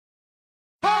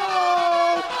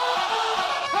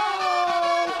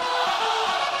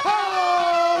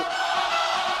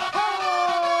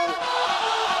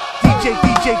DJ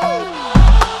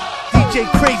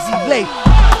Crazy Late.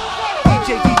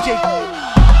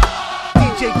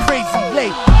 DJ Crazy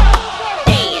Late.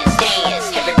 Dance, dance,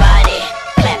 everybody.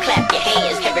 Clap, clap your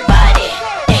hands, everybody.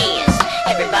 Dance,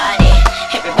 everybody.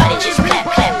 Everybody just clap,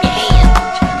 clap your hands.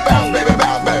 Bounce, baby,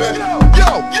 bounce, baby. Yo,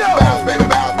 yo. Bounce, baby,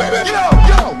 bounce, baby. Yo,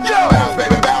 yo, yo. Bounce,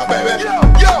 baby, bounce, baby. Yo,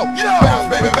 yo, yo. Bounce,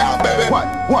 baby, bounce, baby. What?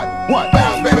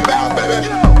 Bounce, baby, bounce, baby.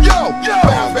 Yo, yo.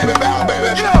 Bounce, baby, bounce,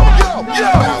 baby. Yo, yo, yo.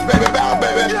 Bounce, baby, bounce,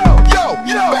 baby. Yo, yo,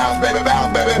 yo. Bounce, baby,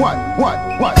 bounce, baby. What?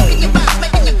 Making your bounce,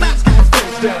 making your bounce.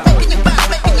 Face down. Making your bounce,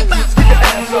 making your bounce. Get your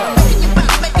ass up. Making your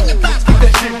bounce, making your bounce. Get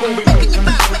that shit moving. Making your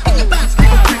bounce, making your bounce. Get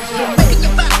your face down. Making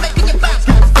your bounce, making your bounce.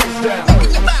 Get your face down.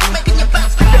 Making your bounce, making your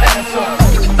bounce. Get your ass up.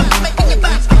 Making your bounce, making your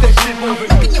bounce. Get that shit moving.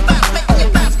 Making your bounce, making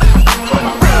your bounce. From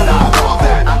my real life, all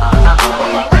that. From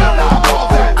my real life, all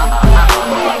that.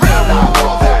 From my real life,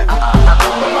 all that.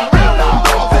 From my real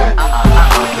life, all that.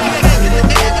 Hands in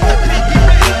the air with the pinky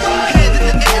raise. Hands in the air with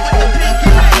the pinky raise.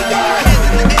 Hands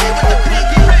in the air with the pinky raise. Hands in the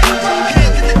air,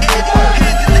 hands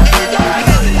in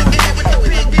the air. Hands in the air with the pinky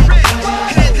raise.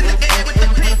 Hands in the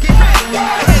air with the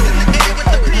pinky raise. Hands in the air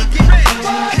with the pinky raise.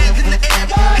 Hands in the air,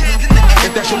 hands in the air.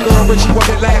 If that's your girlfriend, she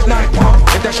wasn't last night.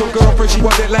 If that's your girlfriend, she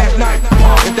wasn't last night.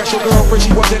 If that's your girlfriend,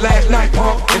 she wasn't last night.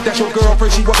 If that's your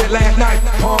girlfriend, she wasn't last night.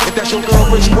 If that's your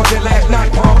girlfriend, she wasn't last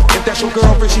night. If that's your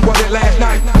girlfriend, she wasn't last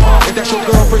night. If that's your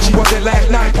girlfriend, she wasn't last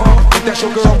night. If that's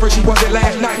your girlfriend, she wasn't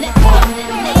last night.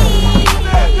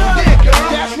 Yeah, girl,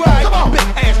 that's right. Come on, big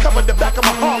ass cover the back of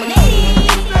my Harley.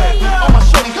 On my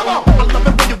shorty, come on. I love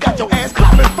it when you got your ass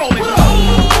clapping, falling.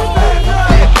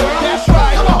 Yeah, girl, that's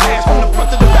right. Come on, ass from the front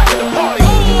to the back of the party.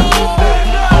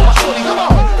 On my shorty, come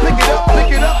on. Pick it up,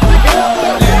 pick it up, pick it up.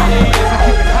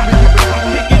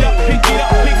 Pick it up, pick it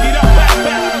up, pick it up,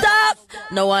 back. Stop!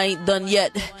 No, I ain't done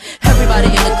yet. Everybody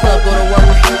in the club go to work.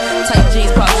 Tight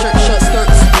jeans, pop shirt, short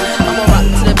skirts. I'ma rock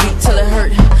to the beat till it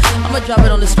hurt. I'ma drop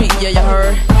it on the street, yeah, you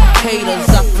heard. Haters,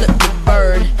 I flip the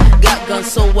bird. Got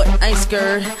guns, so what? I ain't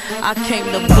scared. I came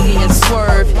to boogie and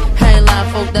swerve. Hang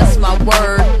line, folk, that's my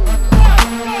word.